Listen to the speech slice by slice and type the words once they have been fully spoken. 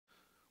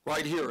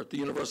Right here at the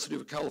University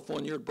of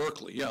California at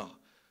Berkeley, yeah.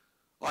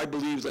 I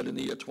believe that in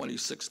the year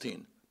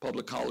 2016,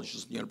 public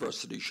colleges and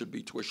universities should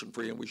be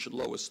tuition-free and we should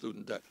lower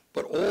student debt.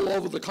 But all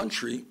over the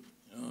country,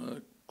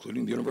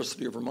 including the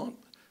University of Vermont,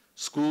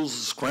 schools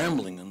are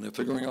scrambling and they're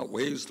figuring out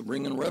ways to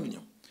bring in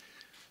revenue.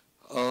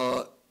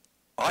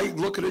 I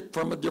look at it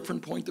from a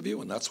different point of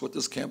view, and that's what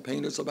this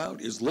campaign is about,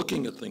 is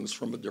looking at things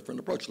from a different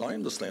approach. And I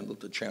understand that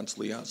the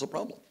Chancellor has a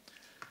problem.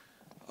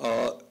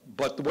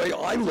 But the way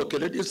I look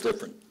at it is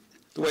different.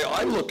 The way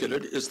I look at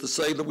it is to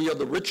say that we are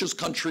the richest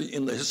country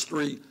in the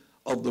history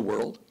of the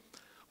world.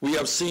 We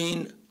have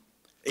seen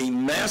a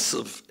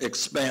massive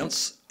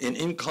expanse in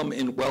income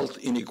and wealth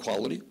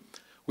inequality.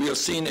 We have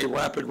seen a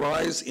rapid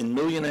rise in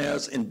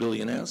millionaires and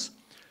billionaires.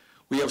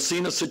 We have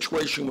seen a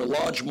situation where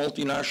large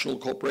multinational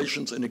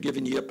corporations in a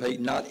given year pay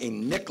not a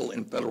nickel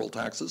in federal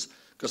taxes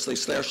because they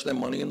stash their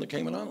money in the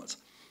Cayman Islands.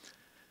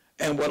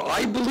 And what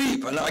I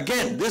believe, and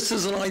again, this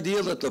is an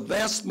idea that the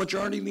vast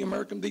majority of the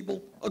American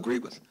people agree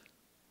with.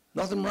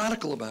 Nothing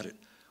radical about it.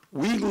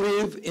 We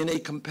live in a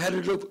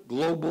competitive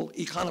global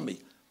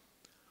economy.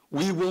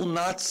 We will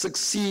not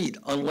succeed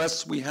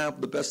unless we have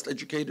the best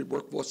educated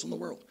workforce in the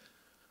world.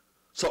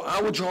 So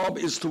our job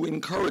is to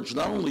encourage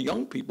not only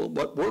young people,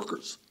 but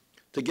workers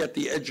to get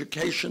the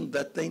education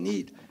that they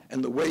need.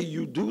 And the way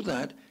you do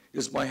that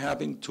is by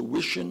having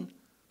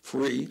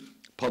tuition-free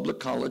public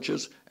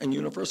colleges and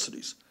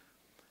universities.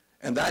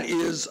 And that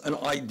is an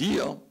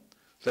idea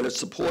that is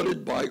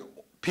supported by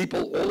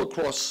people all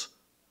across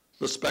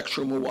the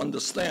spectrum who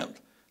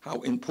understand how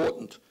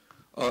important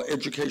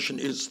education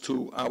is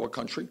to our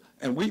country,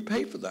 and we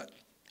pay for that.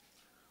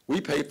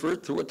 We pay for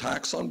it through a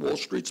tax on Wall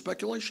Street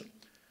speculation.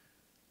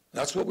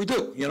 That's what we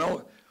do, you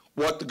know.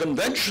 What the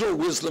conventional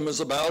wisdom is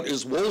about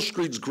is Wall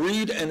Street's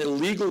greed and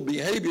illegal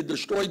behavior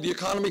destroyed the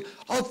economy.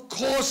 Of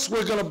course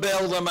we're going to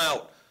bail them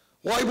out.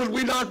 Why would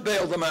we not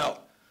bail them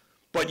out?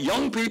 But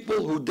young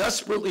people who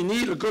desperately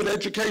need a good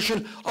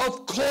education,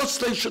 of course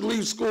they should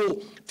leave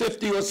school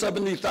 $50,000 or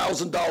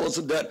 $70,000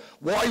 in debt.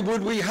 Why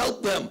would we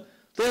help them?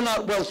 They're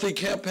not wealthy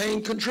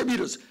campaign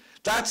contributors.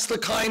 That's the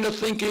kind of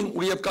thinking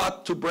we have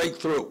got to break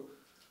through.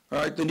 All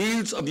right? The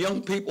needs of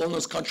young people in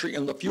this country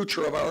and the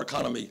future of our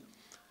economy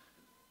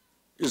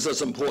is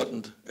as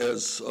important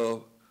as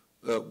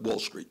Wall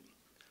Street.